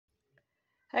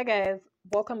Hi guys,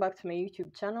 welcome back to my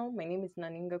YouTube channel. My name is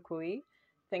Naninga Koi.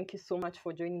 Thank you so much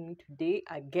for joining me today.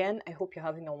 Again, I hope you're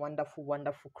having a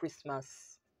wonderful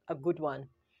Christmas. A good one.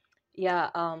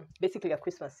 Basically a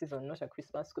Christmas season, not a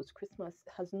Christmas, because Christmas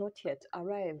has not yet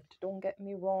arrived. Don't get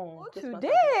me wrong.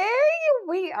 Today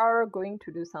we are going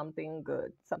to do something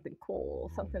good, something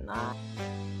cool, something nice.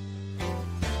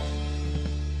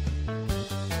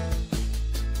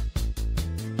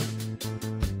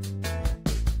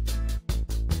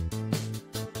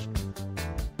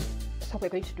 So we're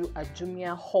going to do a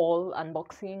Jumia haul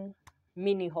unboxing,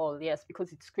 mini haul, yes,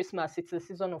 because it's Christmas. It's the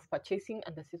season of purchasing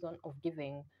and the season of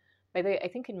giving. By the way, I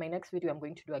think in my next video I'm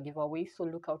going to do a giveaway, so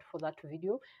look out for that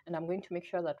video. And I'm going to make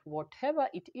sure that whatever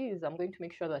it is, I'm going to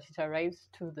make sure that it arrives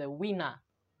to the winner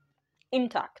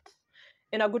intact,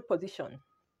 in a good position.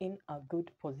 In a good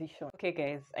position. Okay,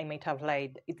 guys, I might have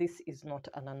lied. This is not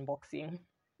an unboxing.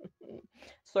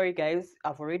 Sorry, guys,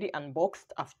 I've already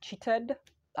unboxed, I've cheated.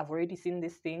 I've already seen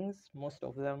these things, most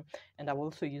of them, and I've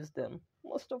also used them,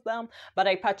 most of them. But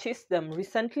I purchased them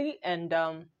recently, and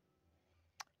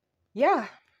yeah,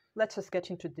 let's just get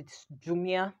into this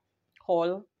Jumia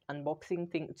haul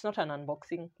unboxing thing. It's not an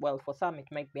unboxing. Well, for some it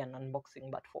might be an unboxing,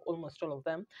 but for almost all of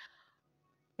them,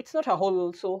 it's not a haul.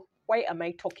 Also, why am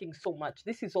I talking so much?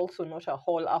 This is also not a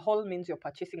haul. A haul means you're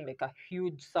purchasing like a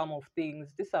huge sum of things.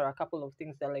 These are a couple of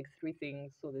things. They're like 3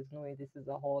 things, so there's no way this is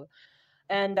a haul.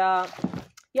 And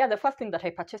yeah, the first thing that I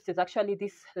purchased is actually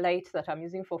this light that I'm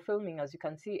using for filming. As you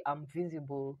can see, I'm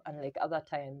visible, unlike other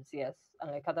times. Yes,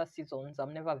 unlike other seasons,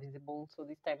 I'm never visible. So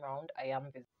this time around, I am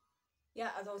visible.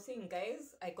 Yeah, as I was saying,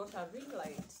 guys, I got a ring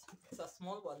light. It's a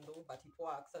small one though, but it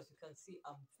works. As you can see,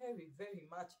 I'm very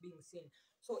much being seen.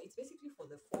 So it's basically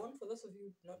for the phone. For those of you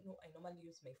who do not know, I normally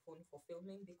use my phone for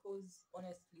filming because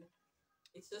honestly,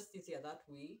 it's just easier that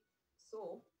way.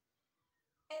 So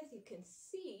as you can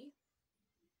see,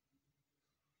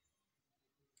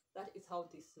 that is how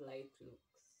this light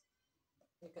looks.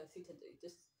 You can see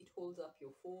it holds up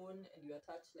your phone and you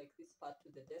attach like this part to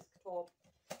the desktop.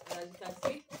 And as you can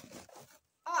see,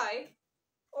 I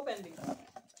opened it.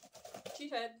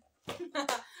 Cheated.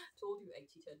 Told you I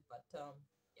cheated, but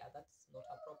yeah, that's not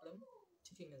a problem.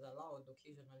 Cheating is allowed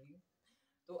occasionally,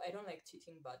 though I don't like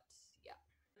cheating, but yeah.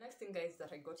 The next thing, guys,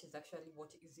 that I got is actually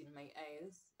what is in my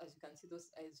eyes. As you can see,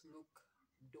 those eyes look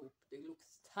dope. They look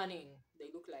stunning. They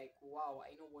look like, wow,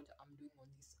 I know what I'm doing on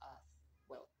this earth.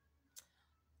 Well,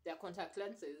 they're contact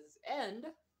lenses, and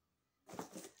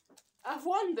I've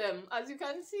worn them, as you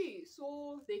can see.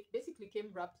 So they basically came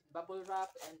wrapped in bubble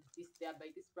wrap, and they're by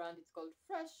this brand. It's called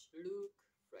Fresh Look.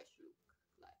 Fresh Look.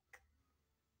 Like,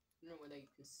 I don't know whether you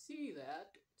can see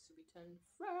that. It's written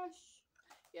Fresh.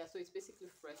 Yeah, so it's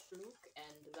basically Fresh Look,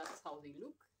 and that's how they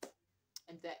look.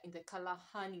 And they're in the color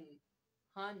honey.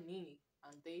 Honey.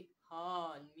 And they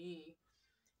honey.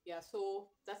 Yeah,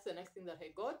 so that's the next thing that I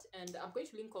got, and I'm going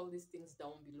to link all these things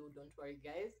down below, don't worry,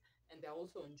 guys. And they're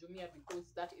also on Jumia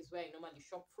because that is where I normally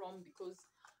shop from, because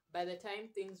by the time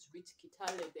things reach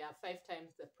Kitale, they are 5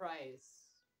 times the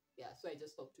price. Yeah, so I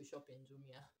just hope to shop in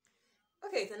Jumia.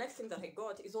 Okay, the next thing that I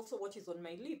got is also what is on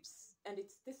my lips, and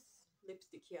it's this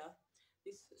lipstick here,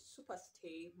 this Super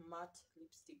Stay matte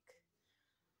lipstick.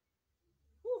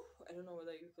 Whew, I don't know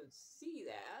whether you could see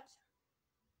that.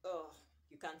 Oh,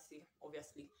 you can't see,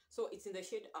 obviously. So it's in the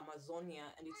shade Amazonia,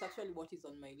 and it's actually what is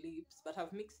on my lips, but I've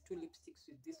mixed 2 lipsticks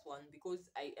with this one because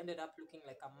I ended up looking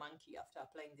like a monkey after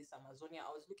applying this Amazonia.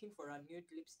 I was looking for a nude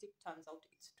lipstick. Turns out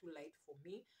it's too light for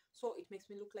me, so it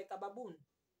makes me look like a baboon.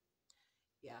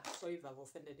 Yeah, sorry if I've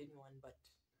offended anyone, but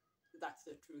that's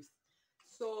the truth.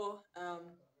 So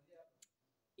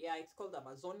yeah, it's called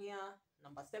Amazonia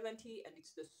number 70, and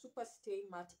it's the Super Stay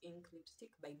Matte Ink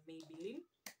Lipstick by Maybelline.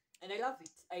 And I love it.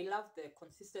 I love the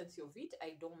consistency of it.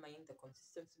 I don't mind the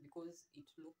consistency because it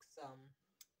looks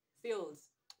feels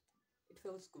it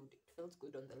feels good. It feels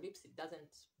good on the lips. It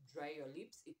doesn't dry your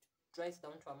lips. It dries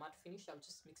down to a matte finish. I've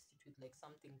just mixed it with like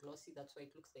something glossy, that's why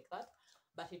it looks like that.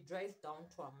 But it dries down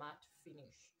to a matte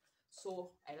finish.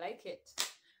 So I like it.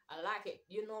 I like it.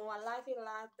 You know, I like it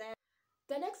like that.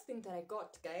 The next thing that I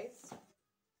got, guys,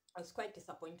 I was quite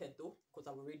disappointed though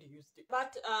because I've already used it.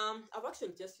 But I've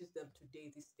actually just used them today,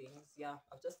 these things. Yeah,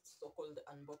 I've just so-called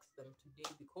unboxed them today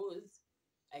because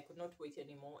I could not wait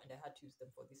anymore and I had to use them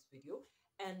for this video.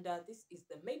 And this is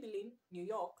the Maybelline New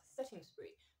York setting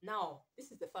spray. Now,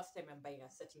 this is the first time I'm buying a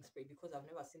setting spray because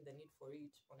I've never seen the need for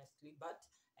it, honestly. But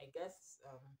I guess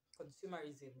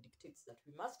consumerism dictates that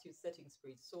we must use setting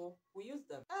sprays, so we use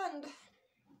them. And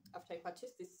after I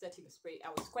purchased this setting spray,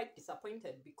 I was quite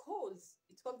disappointed because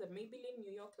it's called the Maybelline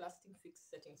New York Lasting Fix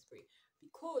Setting Spray.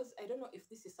 Because I don't know if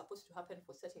this is supposed to happen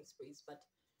for setting sprays, but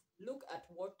Look at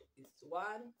what is 1,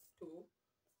 2,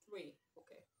 3.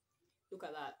 Okay, look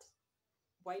at that.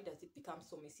 Why does it become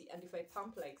so messy? And if I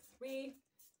pump like 3,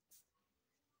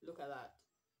 look at that.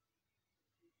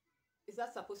 Is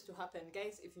that supposed to happen,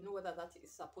 guys? If you know whether that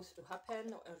is supposed to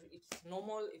happen or it's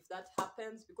normal if that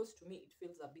happens, because to me it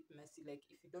feels a bit messy. Like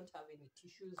if you don't have any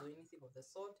tissues or anything of the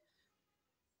sort,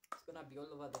 it's gonna be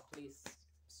all over the place.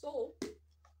 So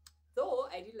though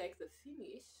I did like the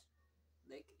finish,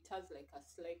 like it has like a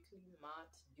slightly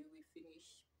matte dewy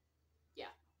finish.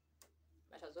 Yeah,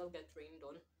 might as well get rained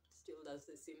on. Still does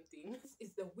the same thing. This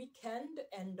is the weekend,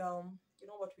 and you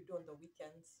know what we do on the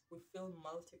weekends? We film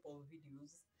multiple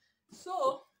videos.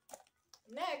 So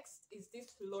next is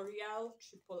this L'Oreal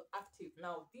Triple Active.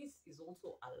 Now this is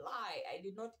also a lie. I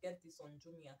did not get this on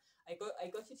Jumia. I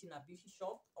got it in a beauty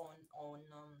shop on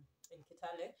in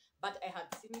Kitale, but I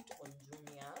had seen it on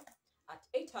Jumia at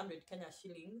 800 Kenya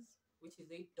shillings, which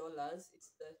is $8.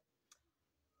 It's the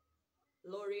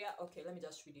L'Oreal. Okay, let me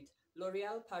just read it.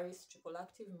 L'Oreal Paris Triple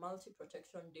Active Multi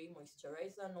Protection Day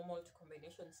Moisturizer, normal to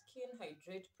combination skin,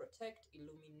 hydrate, protect,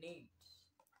 illuminate.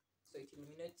 So it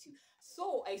illuminates you.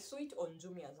 So I saw it on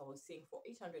Jumia, as I was saying, for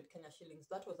 800 Kenya shillings.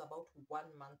 That was about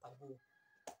 1 month ago,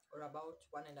 or about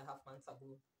 1.5 months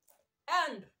ago.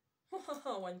 And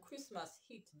when Christmas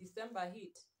hit, December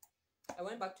hit, I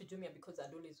went back to Jumia because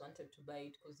I'd always wanted to buy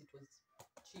it because it was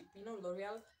cheap. You know,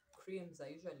 L'Oreal creams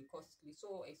are usually costly,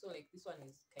 so I saw like this one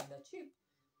is kind of cheap.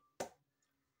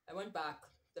 I went back.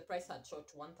 The price had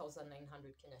shot 1,900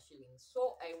 Kenya shillings.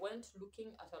 So I went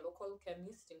looking at a local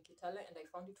chemist in Kitale and I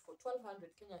found it for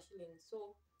 1,200 Kenya shillings.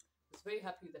 So I was very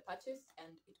happy with the purchase,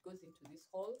 and it goes into this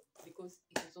haul because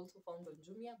it is also found on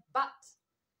Jumia, but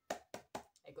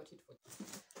I got it for this.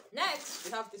 Next,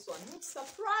 we have this one, which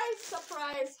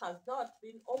surprise, has not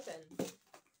been opened.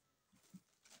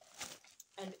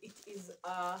 And it is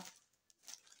a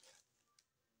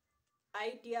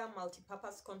Idea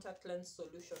multi-purpose contact lens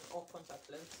solution, or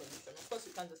contact lens solution. Of course,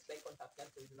 you can't just buy contact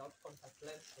lenses without contact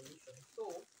lens solution.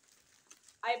 So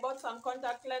I bought some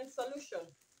contact lens solution,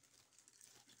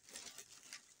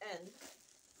 and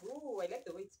ooh, I like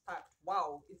the way it's packed.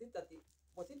 Wow, is it that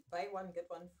was it buy one get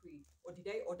one free, or did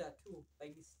I order 2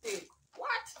 by mistake?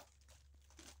 What?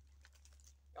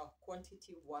 Oh,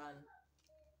 quantity 1.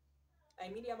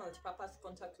 Imedia multi-purpose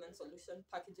contact lens solution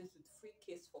packages with free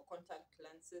case for contact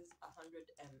lenses, 100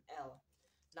 ml.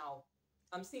 Now,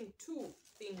 I'm seeing 2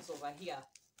 things over here.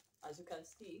 As you can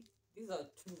see, these are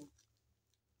 2.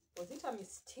 Was it a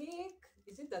mistake?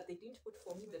 Is it that they didn't put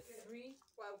for me the free?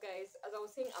 Well, guys, as I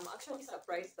was saying, I'm actually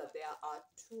surprised that there are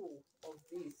 2 of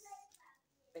these.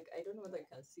 Like, I don't know whether you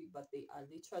can see, but they are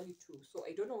literally 2. So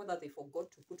I don't know whether they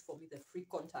forgot to put for me the free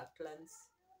contact lens.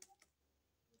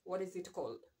 What is it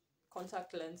called?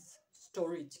 Contact lens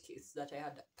storage case that I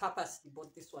had purposely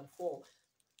bought this one for.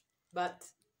 But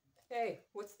hey,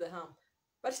 what's the harm?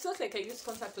 But it's not like I use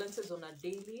contact lenses on a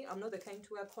daily. I'm not the kind to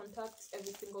wear contacts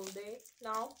every single day.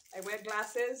 Now I wear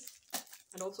glasses,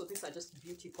 and also these are just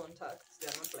beauty contacts.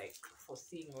 They're not like for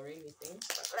seeing or anything.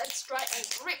 But let's try and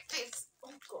rip this.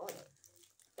 Oh god,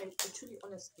 I actually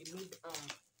honestly need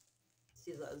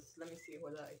scissors. Let me see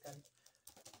whether I can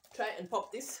try and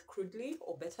pop this crudely,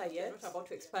 or better yet, not about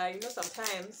to expire. You know,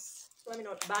 sometimes, let me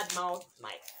not badmouth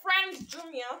my friend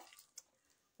Jumia,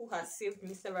 who has saved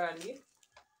me severally.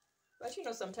 But you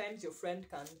know, sometimes your friend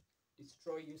can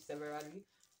destroy you severally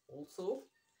also.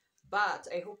 But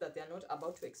I hope that they're not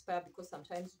about to expire, because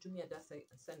sometimes Jumia does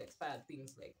send expired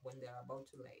things, like when they're about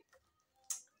to, like,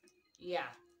 yeah,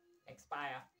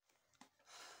 expire.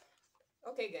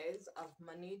 Okay guys, I've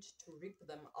managed to rip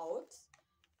them out,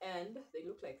 and they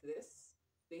look like this.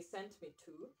 They sent me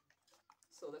 2.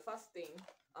 So the first thing,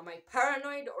 am I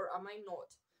paranoid or am I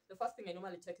not? The first thing I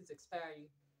normally check is expiry.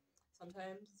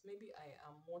 Sometimes maybe I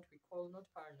am what we call not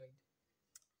paranoid.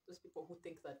 Those people who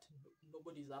think that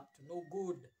nobody's up to no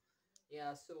good.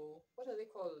 Yeah, so what are they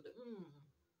called?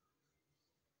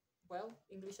 Well,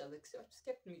 English has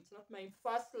escaped me. It's not my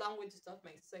first language, it's not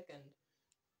my second.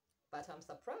 But I'm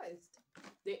surprised.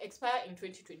 They expire in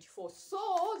 2024. So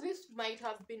this might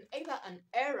have been either an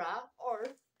error, or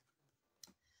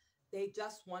they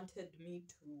just wanted me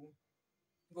to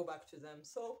go back to them.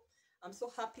 So I'm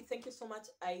so happy. Thank you so much,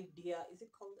 Idea. Is it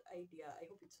called Idea? I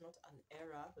hope it's not an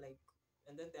error. Like,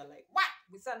 and then they're like, what?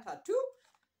 We sent her 2?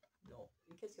 No.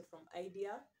 In case you're from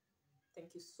Idea,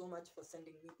 thank you so much for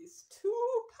sending me these 2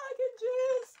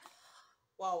 packages.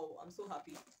 Wow, I'm so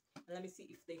happy. And let me see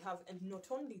if they have, and not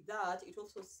only that, it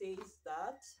also says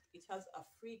that it has a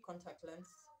free contact lens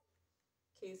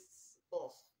case.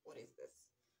 Oh, what is this?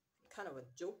 Kind of a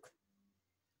joke.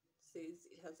 says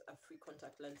it has a free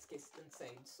contact lens case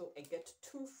inside. So I get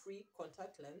 2 free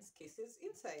contact lens cases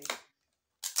inside.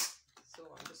 So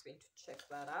I'm just going to check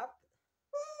that up.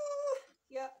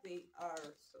 Yeah, they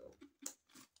are. So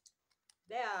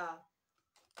there.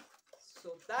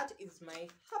 So that is my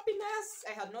happiness.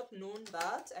 I had not known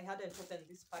that. I hadn't opened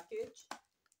this package.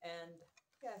 And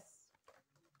yes,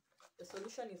 the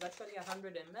solution is actually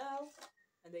 100 ml.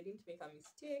 And they didn't make a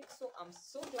mistake. So I'm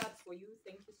so glad for you.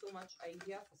 Thank you so much,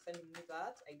 Idea, for sending me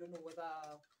that. I don't know whether,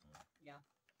 yeah,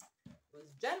 it was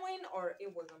genuine or it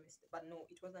was a mistake. But no,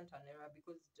 it wasn't an error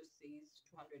because it just says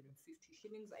 250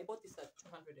 shillings. I bought this at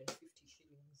 250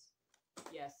 shillings.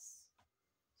 Yes.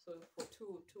 So for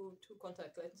two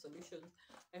contact lens solutions,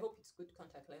 I hope it's good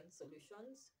contact lens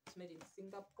solutions. It's made in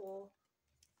Singapore.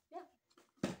 Yeah,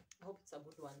 I hope it's a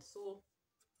good one. So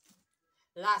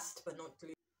last but not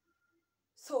least,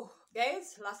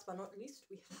 last but not least,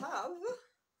 we have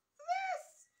this.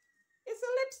 It's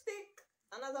a lipstick,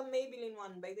 another Maybelline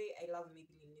one. By the way, I love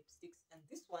Maybelline lipsticks, and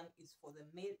this one is for the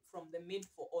Made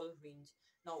for All range.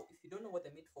 Now, if you don't know what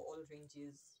the Made for All range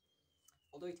is,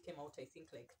 although it came out I think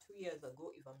like 2 years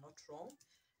ago, if I'm not wrong,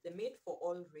 the Made for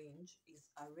All range is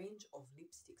a range of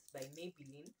lipsticks by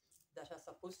Maybelline that are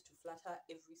supposed to flatter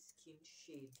every skin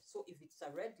shade. So if it's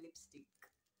a red lipstick,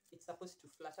 it's supposed to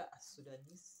flatter a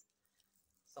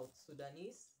South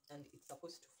Sudanese, and it's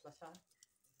supposed to flatter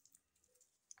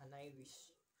an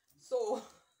Irish. So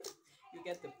you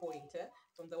get the point.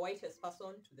 From the whitest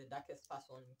person to the darkest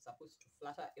person, it's supposed to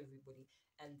flatter everybody.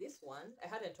 And this one,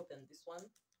 I hadn't opened this one.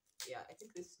 Yeah, I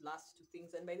think these last 2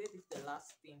 things, and by the way, this is the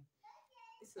last thing.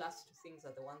 These last 2 things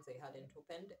are the ones I hadn't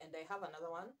opened, and I have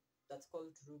another one that's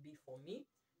called Ruby for Me,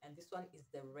 and this one is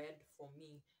the Red for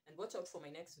Me. And watch out for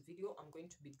my next video. I'm going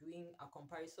to be doing a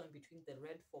comparison between the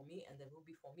Red for Me and the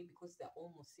Ruby for Me because they're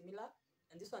almost similar,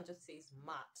 and this one just says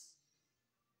matte.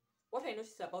 What I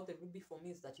noticed about the Ruby for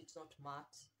Me is that it's not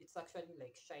matte, it's actually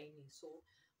like shiny. So,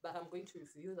 but I'm going to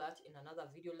review that in another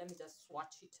video. Let me just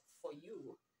swatch it for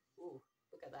you. Oh,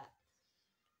 look at that.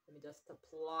 Let me just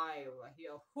apply over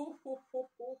here. Look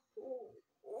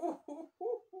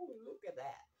at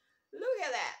that. Look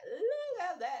at that. Look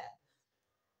at that.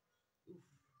 Oof.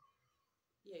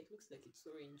 Yeah, it looks like it's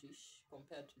orangish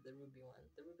compared to the Ruby one.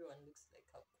 The Ruby one looks like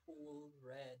a cool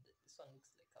red. This one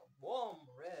looks like a warm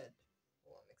red.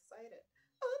 Oh, I'm excited.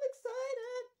 I'm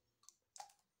excited.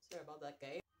 Sorry about that,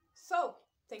 guys. So,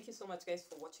 thank you so much, guys,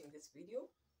 for watching this video.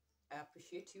 I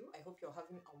appreciate you. I hope you're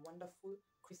having a wonderful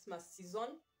Christmas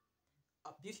season.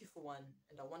 A beautiful one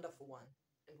and a wonderful one,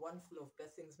 and one full of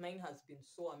blessings. Mine has been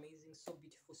so amazing, so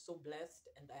beautiful, so blessed,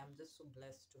 and I am just so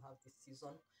blessed to have this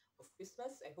season of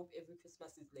Christmas. I hope every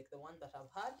Christmas is like the one that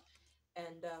I've had.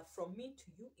 And from me to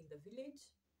you in the village,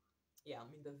 yeah,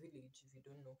 I'm in the village if you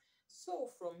don't know.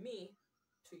 So from me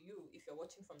to you, if you're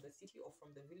watching from the city or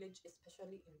from the village,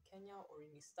 especially in Kenya or in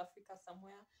East Africa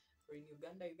somewhere, or in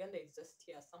Uganda. Uganda is just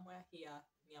here, somewhere here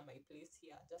near my place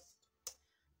here, just,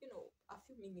 you know, a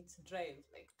few minutes drive,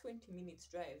 like 20 minutes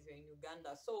drive, you're in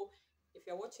Uganda. So if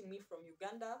you're watching me from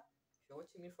Uganda, if you're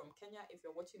watching me from Kenya, if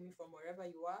you're watching me from wherever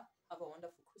you are, have a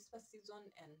wonderful Christmas season,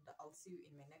 and I'll see you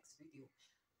in my next video.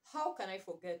 How can I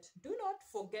forget? Do not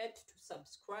forget to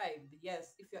subscribe.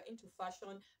 Yes, if you're into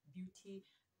fashion, beauty,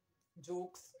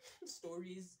 jokes,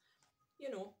 stories, you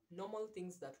know, normal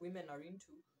things that women are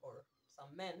into, or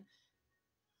some men,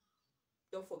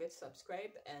 don't forget to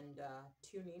subscribe and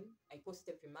tune in. I post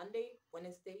every Monday,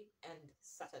 Wednesday, and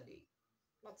Saturday.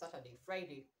 Not Saturday,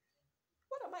 Friday.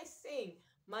 What am I saying?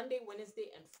 Monday,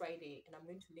 Wednesday, and Friday. And I'm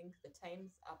going to link the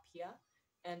times up here.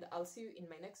 And I'll see you in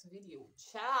my next video.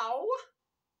 Ciao!